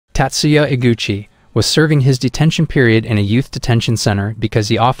Tatsuya Iguchi, was serving his detention period in a youth detention center because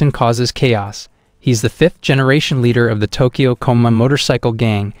he often causes chaos. He's the fifth-generation leader of the Tokyo Koma motorcycle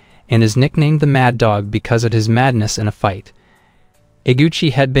gang and is nicknamed the Mad Dog because of his madness in a fight.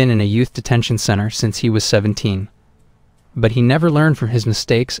 Iguchi had been in a youth detention center since he was 17. But he never learned from his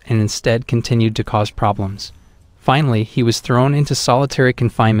mistakes and instead continued to cause problems. Finally, he was thrown into solitary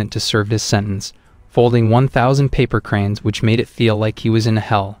confinement to serve his sentence, folding 1,000 paper cranes, which made it feel like he was in a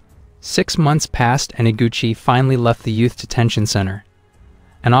hell. 6 months passed and Iguchi finally left the youth detention center.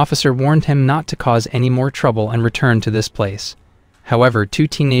 An officer warned him not to cause any more trouble and return to this place. However, 2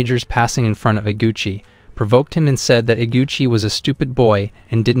 teenagers passing in front of Iguchi provoked him and said that Iguchi was a stupid boy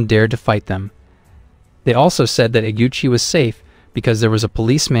and didn't dare to fight them. They also said that Iguchi was safe because there was a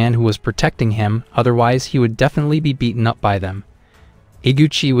policeman who was protecting him, otherwise he would definitely be beaten up by them.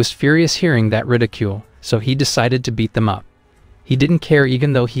 Iguchi was furious hearing that ridicule, so he decided to beat them up. He didn't care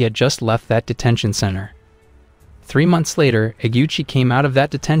even though he had just left that detention center. 3 months later, Iguchi came out of that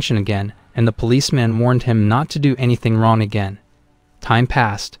detention again, and the policeman warned him not to do anything wrong again. Time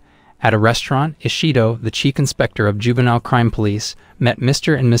passed. At a restaurant, Ishido, the chief inspector of juvenile crime police, met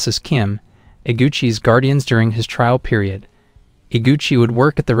Mr. and Mrs. Kim, Iguchi's guardians during his trial period. Iguchi would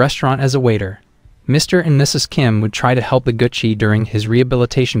work at the restaurant as a waiter. Mr. and Mrs. Kim would try to help Iguchi during his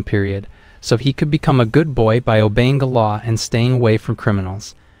rehabilitation period, so he could become a good boy by obeying the law and staying away from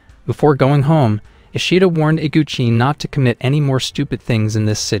criminals. Before going home, Ishido warned Iguchi not to commit any more stupid things in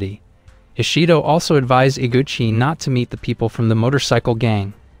this city. Ishido also advised Iguchi not to meet the people from the motorcycle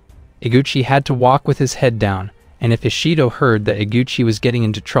gang. Iguchi had to walk with his head down, and if Ishido heard that Iguchi was getting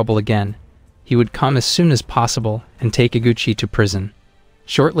into trouble again, he would come as soon as possible and take Iguchi to prison.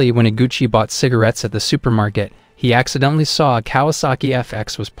 Shortly when Iguchi bought cigarettes at the supermarket, he accidentally saw a Kawasaki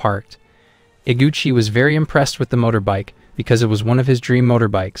FX was parked. Iguchi was very impressed with the motorbike because it was one of his dream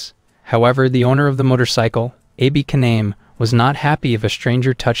motorbikes. However, the owner of the motorcycle, Abe Kaname, was not happy if a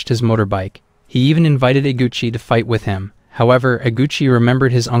stranger touched his motorbike. He even invited Iguchi to fight with him. However, Iguchi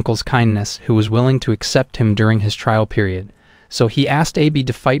remembered his uncle's kindness, who was willing to accept him during his trial period. So he asked Abe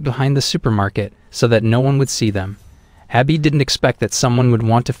to fight behind the supermarket so that no one would see them. Abe didn't expect that someone would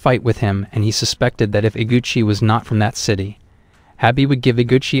want to fight with him, and he suspected that if Iguchi was not from that city, Abe would give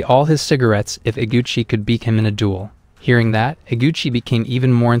Iguchi all his cigarettes if Iguchi could beat him in a duel. Hearing that, Iguchi became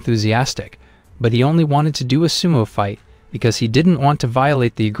even more enthusiastic, but he only wanted to do a sumo fight because he didn't want to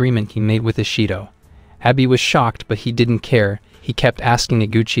violate the agreement he made with Ishido. Abe was shocked, but he didn't care. He kept asking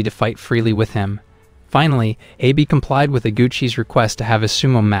Iguchi to fight freely with him. Finally, Abe complied with Iguchi's request to have a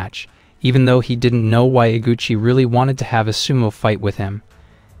sumo match, even though he didn't know why Iguchi really wanted to have a sumo fight with him.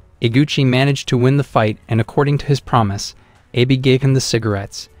 Iguchi managed to win the fight, and according to his promise, Abe gave him the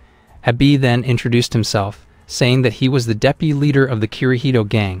cigarettes. Abe then introduced himself, saying that he was the deputy leader of the Kirihito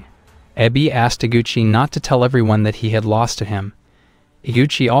gang. Abe asked Iguchi not to tell everyone that he had lost to him.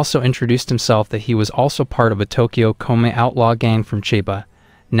 Iguchi also introduced himself that he was also part of a Tokyo Kome outlaw gang from Chiba.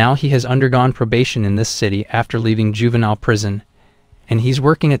 Now he has undergone probation in this city after leaving juvenile prison, and he's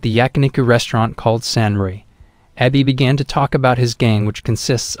working at the yakiniku restaurant called Sanrui. Abe began to talk about his gang, which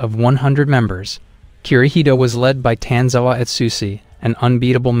consists of 100 members. Kirihito was led by Tanzawa Atsushi, an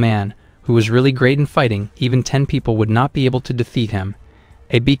unbeatable man, who was really great in fighting. Even 10 people would not be able to defeat him.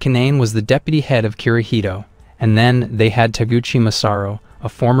 Abe Kaname was the deputy head of Kirihito, and then they had Taguchi Masaru, a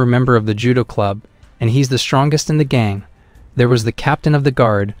former member of the judo club, and he's the strongest in the gang. There was the captain of the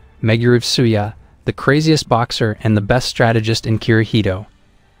guard, Meguro Tsuya, the craziest boxer and the best strategist in Kirihito.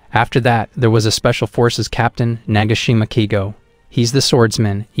 After that, there was a special forces captain, Nagashima Kigo. He's the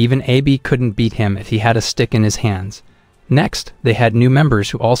swordsman. Even Abe couldn't beat him if he had a stick in his hands. Next, they had new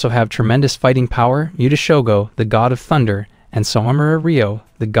members who also have tremendous fighting power, Mudashogo, the god of thunder, and Soamura Ryo,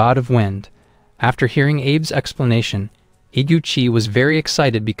 the god of wind. After hearing Abe's explanation, Iguchi was very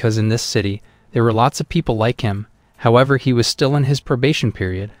excited because in this city, there were lots of people like him. However, he was still in his probation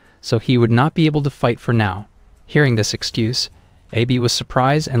period, so he would not be able to fight for now. Hearing this excuse, Abe was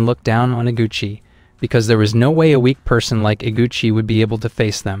surprised and looked down on Iguchi, because there was no way a weak person like Iguchi would be able to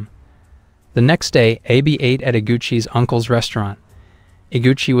face them. The next day, Abe ate at Iguchi's uncle's restaurant.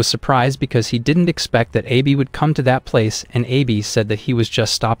 Iguchi was surprised because he didn't expect that Abe would come to that place, and Abe said that he was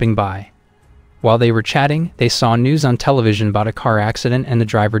just stopping by. While they were chatting, they saw news on television about a car accident and the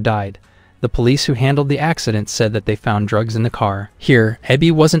driver died. The police who handled the accident said that they found drugs in the car. Here,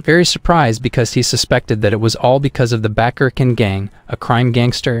 Abe wasn't very surprised because he suspected that it was all because of the Bakurikan gang, a crime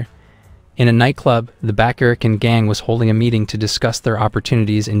gangster. In a nightclub, the Bakurikan gang was holding a meeting to discuss their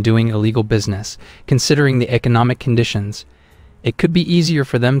opportunities in doing illegal business, considering the economic conditions. It could be easier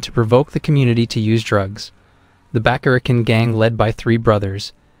for them to provoke the community to use drugs. The Bakurikan gang, led by 3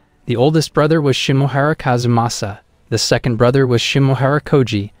 brothers, The oldest brother was Shimohara Kazumasa, the second brother was Shimohara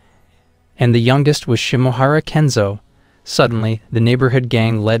Koji, and the youngest was Shimohara Kenzo. Suddenly, the neighborhood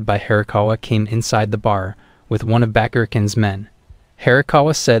gang led by Hirakawa came inside the bar with one of Bakuraken's men.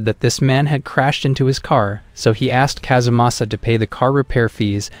 Hirakawa said that this man had crashed into his car, so he asked Kazumasa to pay the car repair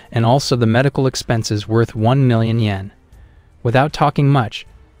fees and also the medical expenses worth 1 million yen. Without talking much,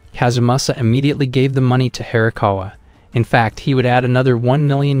 Kazumasa immediately gave the money to Hirakawa. In fact, he would add another 1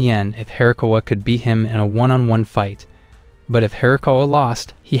 million yen if Hirakawa could beat him in a one-on-one fight. But if Hirakawa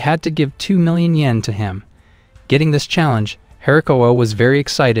lost, he had to give 2 million yen to him. Getting this challenge, Hirakawa was very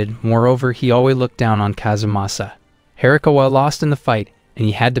excited. Moreover, he always looked down on Kazumasa. Hirakawa lost in the fight, and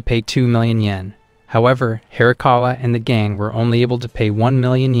he had to pay 2 million yen. However, Hirakawa and the gang were only able to pay 1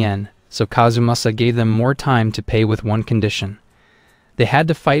 million yen, so Kazumasa gave them more time to pay with one condition. They had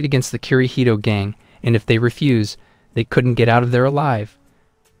to fight against the Kirihito gang, and if they refused, they couldn't get out of there alive.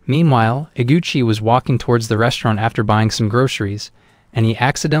 Meanwhile, Eguchi was walking towards the restaurant after buying some groceries, and he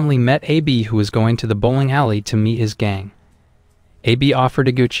accidentally met AB, who was going to the bowling alley to meet his gang. AB offered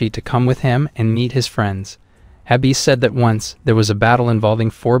Eguchi to come with him and meet his friends. AB said that once there was a battle involving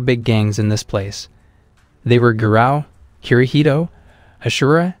 4 big gangs in this place. They were Gurao, Kirihito,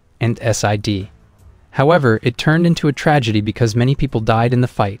 Ashura, and SID. However, it turned into a tragedy because many people died in the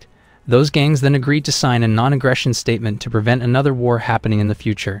fight. Those gangs then agreed to sign a non-aggression statement to prevent another war happening in the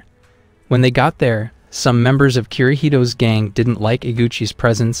future. When they got there, some members of Kirihito's gang didn't like Eguchi's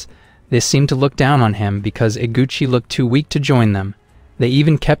presence. They seemed to look down on him because Eguchi looked too weak to join them. They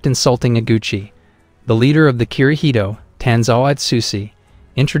even kept insulting Eguchi. The leader of the Kirihito, Tanzawa Atsushi,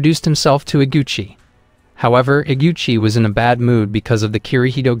 introduced himself to Eguchi. However, Eguchi was in a bad mood because of the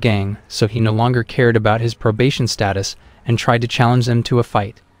Kirihito gang, so he no longer cared about his probation status and tried to challenge them to a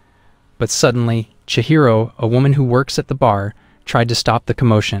fight. But suddenly, Chihiro, a woman who works at the bar, tried to stop the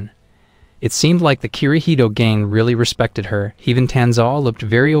commotion. It seemed like the Kirihito gang really respected her. Even Tanzawa looked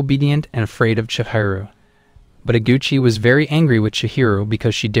very obedient and afraid of Chihiro. But Eguchi was very angry with Chihiro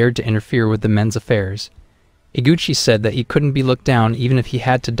because she dared to interfere with the men's affairs. Eguchi said that he couldn't be looked down even if he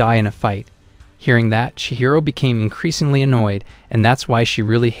had to die in a fight. Hearing that, Chihiro became increasingly annoyed, and that's why she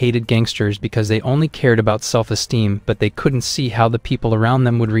really hated gangsters, because they only cared about self-esteem, but they couldn't see how the people around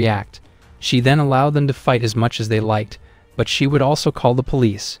them would react. She then allowed them to fight as much as they liked, but she would also call the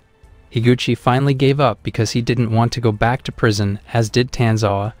police. Eguchi finally gave up because he didn't want to go back to prison, as did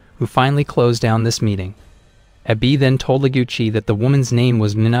Tanzawa, who finally closed down this meeting. Abi then told Eguchi that the woman's name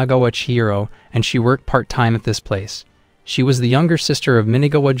was Minagawa Chihiro, and she worked part-time at this place. She was the younger sister of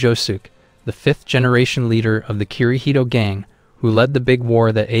Minagawa Josuke, the 5th-generation leader of the Kirihito gang, who led the big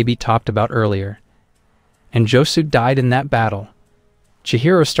war that Abi talked about earlier. And Josuke died in that battle.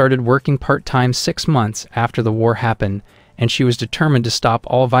 Chihiro started working part-time 6 months after the war happened, and she was determined to stop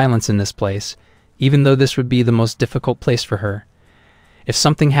all violence in this place, even though this would be the most difficult place for her. If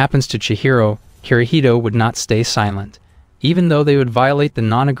something happens to Chihiro, Kirihito would not stay silent, even though they would violate the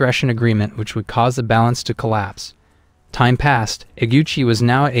non-aggression agreement, which would cause the balance to collapse. Time passed. Eguchi was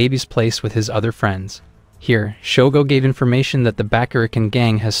now at Abe's place with his other friends. Here, Shogo gave information that the Bakuraken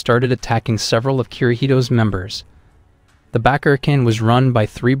gang has started attacking several of Kirihito's members. The Bakuraken was run by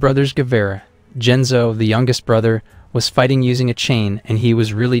 3 brothers Guevara. Genzo, the youngest brother, was fighting using a chain, and he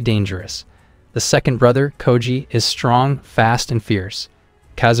was really dangerous. The second brother, Koji, is strong, fast, and fierce.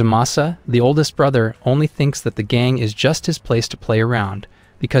 Kazumasa, the oldest brother, only thinks that the gang is just his place to play around,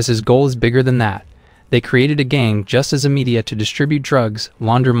 because his goal is bigger than that. They created a gang just as a media to distribute drugs,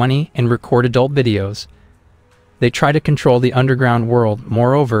 launder money, and record adult videos. They try to control the underground world.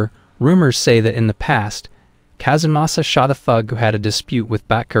 Moreover, rumors say that in the past, Kazumasa shot a thug who had a dispute with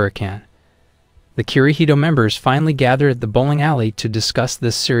Bakuraken. The Kirihito members finally gathered at the bowling alley to discuss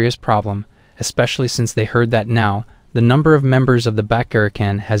this serious problem, especially since they heard that now, the number of members of the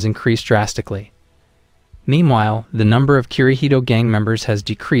Bakuraken has increased drastically. Meanwhile, the number of Kirihito gang members has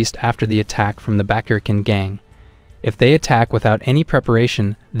decreased after the attack from the Bakuraken gang. If they attack without any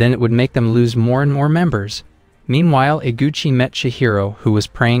preparation, then it would make them lose more and more members. Meanwhile, Eguchi met Chihiro, who was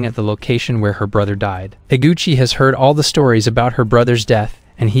praying at the location where her brother died. Eguchi has heard all the stories about her brother's death,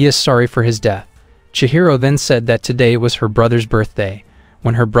 and he is sorry for his death. Chihiro then said that today was her brother's birthday.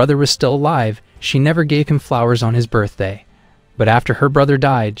 When her brother was still alive, she never gave him flowers on his birthday. But after her brother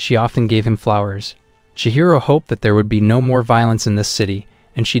died, she often gave him flowers. Chihiro hoped that there would be no more violence in this city,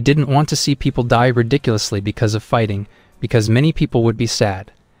 and she didn't want to see people die ridiculously because of fighting, because many people would be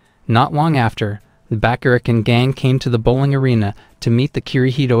sad. Not long after, the Bakuraken gang came to the bowling arena to meet the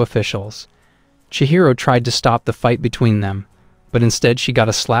Kirihito officials. Chihiro tried to stop the fight between them, but instead she got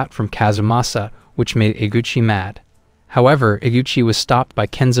a slap from Kazumasa, which made Eguchi mad. However, Iguchi was stopped by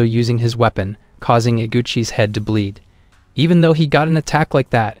Kenzo using his weapon, causing Iguchi's head to bleed. Even though he got an attack like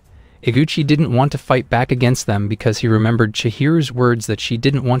that, Iguchi didn't want to fight back against them because he remembered Chihiro's words that she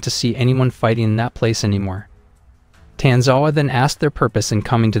didn't want to see anyone fighting in that place anymore. Tanzawa then asked their purpose in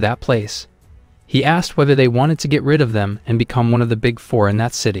coming to that place. He asked whether they wanted to get rid of them and become one of the big four in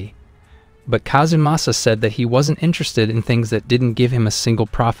that city. But Kazumasa said that he wasn't interested in things that didn't give him a single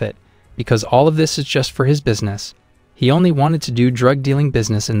profit, because all of this is just for his business. He only wanted to do drug-dealing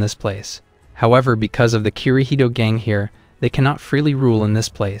business in this place. However, because of the Kirihito gang here, they cannot freely rule in this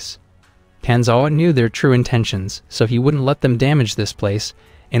place. Tanzawa knew their true intentions, so he wouldn't let them damage this place,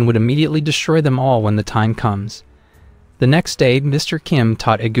 and would immediately destroy them all when the time comes. The next day, Mr. Kim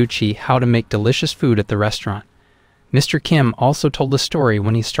taught Iguchi how to make delicious food at the restaurant. Mr. Kim also told a story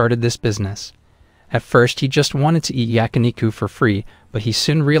when he started this business. At first, he just wanted to eat yakiniku for free, but he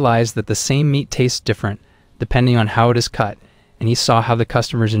soon realized that the same meat tastes different, depending on how it is cut, and he saw how the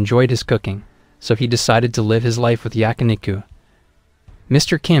customers enjoyed his cooking, so he decided to live his life with yakiniku.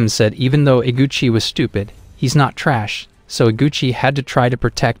 Mr. Kim said even though Iguchi was stupid, he's not trash, so Iguchi had to try to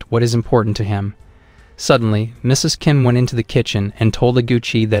protect what is important to him. Suddenly, Mrs. Kim went into the kitchen and told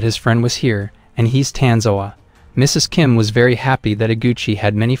Iguchi that his friend was here, and he's Tanzawa. Mrs. Kim was very happy that Iguchi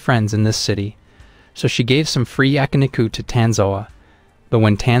had many friends in this city, so she gave some free yakiniku to Tanzawa. But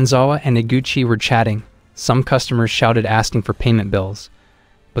when Tanzawa and Iguchi were chatting, some customers shouted asking for payment bills.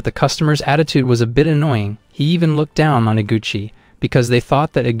 But the customer's attitude was a bit annoying. He even looked down on Iguchi, because they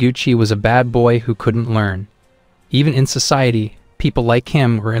thought that Iguchi was a bad boy who couldn't learn. Even in society, people like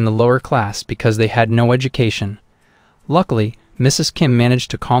him were in the lower class because they had no education. Luckily, Mrs. Kim managed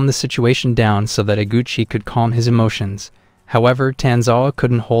to calm the situation down so that Iguchi could calm his emotions. However, Tanzawa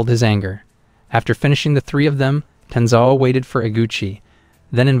couldn't hold his anger. After finishing the three of them, Tanzawa waited for Iguchi,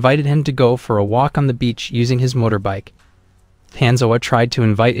 then invited him to go for a walk on the beach using his motorbike. Tanzawa tried to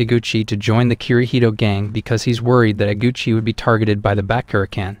invite Iguchi to join the Kirihito gang because he's worried that Iguchi would be targeted by the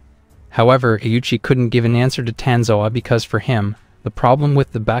Bakurakan. However, Iguchi couldn't give an answer to Tanzawa because for him, the problem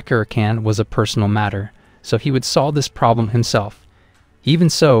with the Bakurakan was a personal matter, so he would solve this problem himself. Even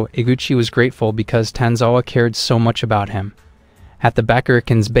so, Iguchi was grateful because Tanzawa cared so much about him. At the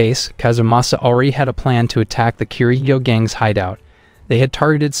Bakurakan's base, Kazumasa already had a plan to attack the Kirihito gang's hideout. They had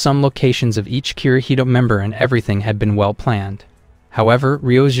targeted some locations of each Kirihito member and everything had been well planned. However,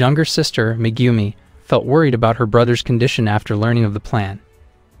 Ryo's younger sister, Megumi, felt worried about her brother's condition after learning of the plan.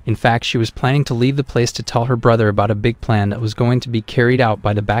 In fact, she was planning to leave the place to tell her brother about a big plan that was going to be carried out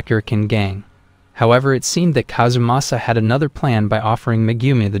by the Bakurakan gang. However, it seemed that Kazumasa had another plan by offering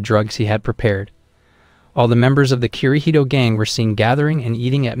Megumi the drugs he had prepared. All the members of the Kirihito gang were seen gathering and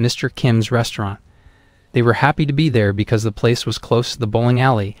eating at Mr. Kim's restaurant. They were happy to be there because the place was close to the bowling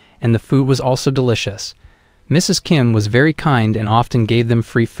alley, and the food was also delicious. Mrs. Kim was very kind and often gave them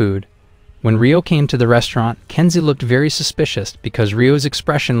free food. When Ryo came to the restaurant, Kenzie looked very suspicious because Ryo's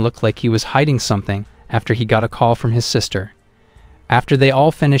expression looked like he was hiding something after he got a call from his sister. After they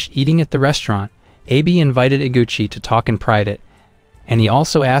all finished eating at the restaurant, Abi invited Iguchi to talk in private, and he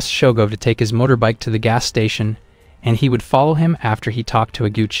also asked Shogo to take his motorbike to the gas station, and he would follow him after he talked to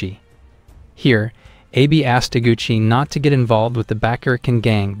Iguchi. Here, Abi asked Iguchi not to get involved with the Bakurakan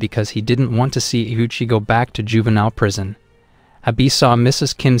gang because he didn't want to see Iguchi go back to juvenile prison. Abi saw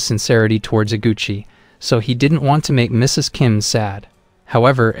Mrs. Kim's sincerity towards Iguchi, so he didn't want to make Mrs. Kim sad.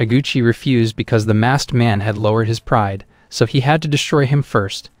 However, Iguchi refused because the masked man had lowered his pride, so he had to destroy him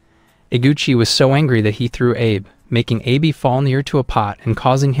first. Iguchi was so angry that he threw Abe, making Abi fall near to a pot and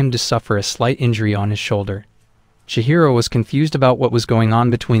causing him to suffer a slight injury on his shoulder. Chihiro was confused about what was going on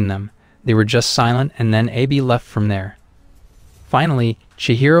between them. They were just silent, and then Abi left from there. Finally,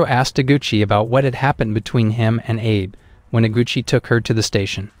 Chihiro asked Iguchi about what had happened between him and Abe when Iguchi took her to the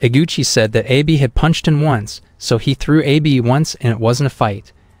station. Iguchi said that Abi had punched him once, so he threw Abi once and it wasn't a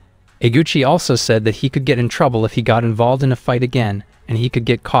fight. Iguchi also said that he could get in trouble if he got involved in a fight again, and he could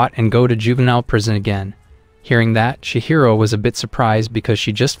get caught and go to juvenile prison again. Hearing that, Chihiro was a bit surprised because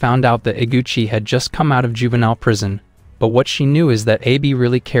she just found out that Iguchi had just come out of juvenile prison, but what she knew is that Abi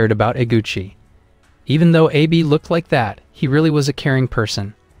really cared about Iguchi. Even though Abi looked like that, he really was a caring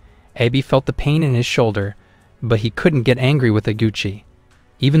person. Abi felt the pain in his shoulder, but he couldn't get angry with Iguchi.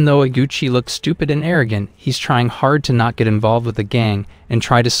 Even though Iguchi looked stupid and arrogant, he's trying hard to not get involved with the gang and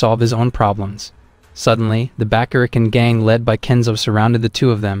try to solve his own problems. Suddenly, the Bakurakan gang led by Kenzo surrounded the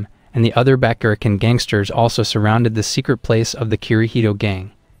two of them, and the other Bakurakan gangsters also surrounded the secret place of the Kirihito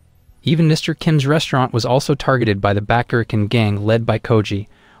gang. Even Mr. Kim's restaurant was also targeted by the Bakurakan gang led by Koji,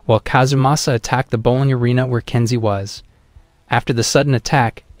 while Kazumasa attacked the bowling arena where Kenzie was. After the sudden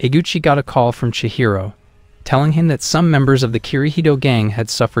attack, Iguchi got a call from Chihiro. telling him that some members of the Kirihito gang had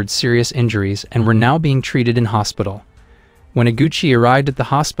suffered serious injuries and were now being treated in hospital. When Eguchi arrived at the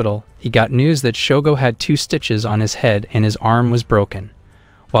hospital, he got news that Shogo had 2 stitches on his head and his arm was broken,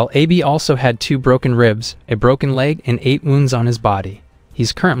 while Abi also had 2 broken ribs, a broken leg, and 8 wounds on his body.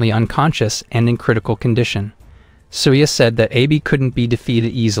 He's currently unconscious and in critical condition. Suya said that Abi couldn't be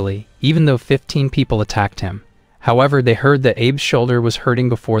defeated easily, even though 15 people attacked him. However, they heard that Abe's shoulder was hurting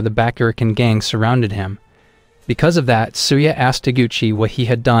before the Bakurikan gang surrounded him. Because of that, Suya asked Eguchi what he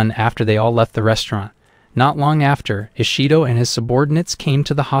had done after they all left the restaurant. Not long after, Ishido and his subordinates came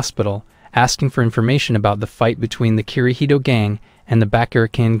to the hospital, asking for information about the fight between the Kirihito gang and the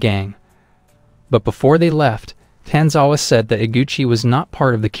Bakurikan gang. But before they left, Tanzawa said that Eguchi was not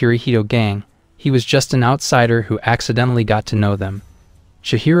part of the Kirihito gang. He was just an outsider who accidentally got to know them.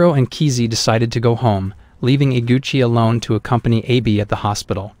 Chihiro and Kizi decided to go home, leaving Eguchi alone to accompany Abi at the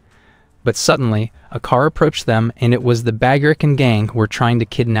hospital. But suddenly, a car approached them and it was the Bakurikan gang who were trying to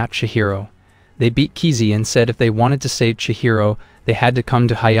kidnap Chihiro. They beat Kizi and said if they wanted to save Chihiro, they had to come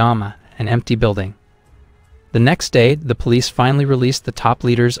to Hayama, an empty building. The next day, the police finally released the top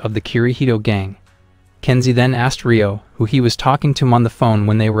leaders of the Kirihito gang. Kenzie then asked Ryo, who he was talking to on the phone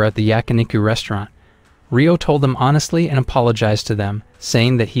when they were at the Yakiniku restaurant. Ryo told them honestly and apologized to them,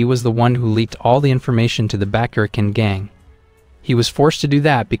 saying that he was the one who leaked all the information to the Bakurikan gang. He was forced to do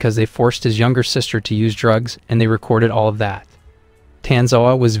that because they forced his younger sister to use drugs and they recorded all of that.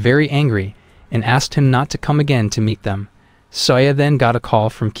 Tanzawa was very angry and asked him not to come again to meet them. Soya then got a call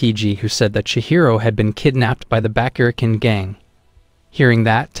from Kiji who said that Chihiro had been kidnapped by the Bakurikan gang. Hearing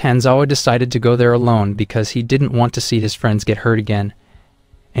that, Tanzawa decided to go there alone because he didn't want to see his friends get hurt again.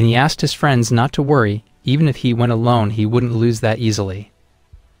 And he asked his friends not to worry, even if he went alone he wouldn't lose that easily.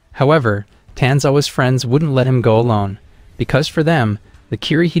 However, Tanzawa's friends wouldn't let him go alone, because for them, the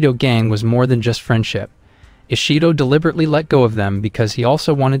Kirihito gang was more than just friendship. Ishido deliberately let go of them because he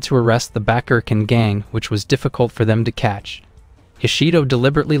also wanted to arrest the Bakurikan gang, which was difficult for them to catch. Ishido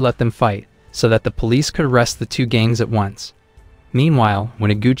deliberately let them fight, so that the police could arrest the 2 gangs at once. Meanwhile,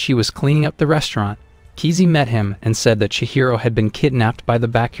 when Eguchi was cleaning up the restaurant, Kizi met him and said that Chihiro had been kidnapped by the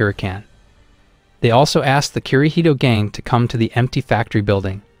Bakurikan. They also asked the Kirihito gang to come to the empty factory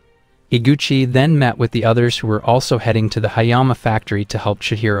building. Eguchi then met with the others who were also heading to the Hayama factory to help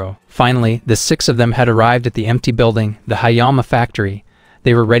Chihiro. Finally, the 6 of them had arrived at the empty building, the Hayama factory.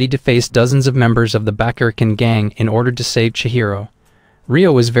 They were ready to face dozens of members of the Bakurikan gang in order to save Chihiro.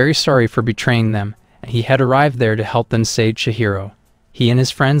 Ryo was very sorry for betraying them, and he had arrived there to help them save Chihiro. He and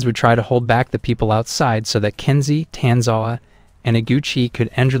his friends would try to hold back the people outside so that Kenzie, Tanzawa, and Eguchi could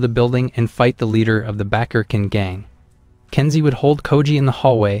enter the building and fight the leader of the Bakurikan gang. Kenzie would hold Koji in the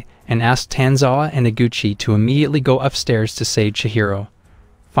hallway and ask Tanzawa and Eguchi to immediately go upstairs to save Chihiro.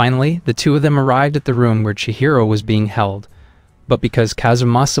 Finally, the 2 of them arrived at the room where Chihiro was being held. But because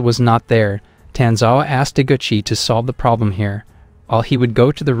Kazumasa was not there, Tanzawa asked Eguchi to solve the problem here, while he would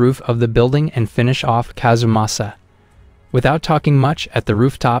go to the roof of the building and finish off Kazumasa. Without talking much at the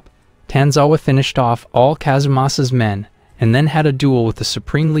rooftop, Tanzawa finished off all Kazumasa's men and then had a duel with the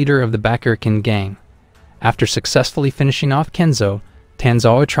supreme leader of the Bakurikan gang. After successfully finishing off Kenzo,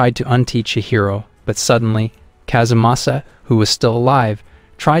 Tanzawa tried to untie Chihiro, but suddenly, Kazumasa, who was still alive,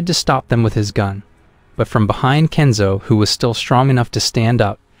 tried to stop them with his gun. But from behind, Kenzo, who was still strong enough to stand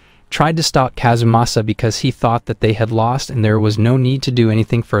up, tried to stop Kazumasa because he thought that they had lost and there was no need to do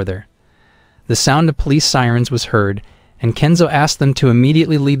anything further. The sound of police sirens was heard, and Kenzo asked them to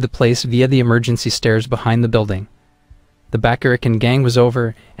immediately leave the place via the emergency stairs behind the building. The Bakurikan gang was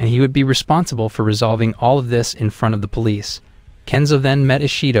over, and he would be responsible for resolving all of this in front of the police. Kenzo then met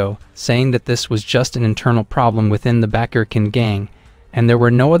Ishido, saying that this was just an internal problem within the Bakurikan gang, and there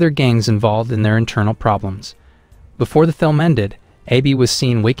were no other gangs involved in their internal problems. Before the film ended, Abi was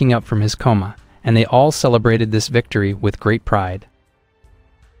seen waking up from his coma, and they all celebrated this victory with great pride.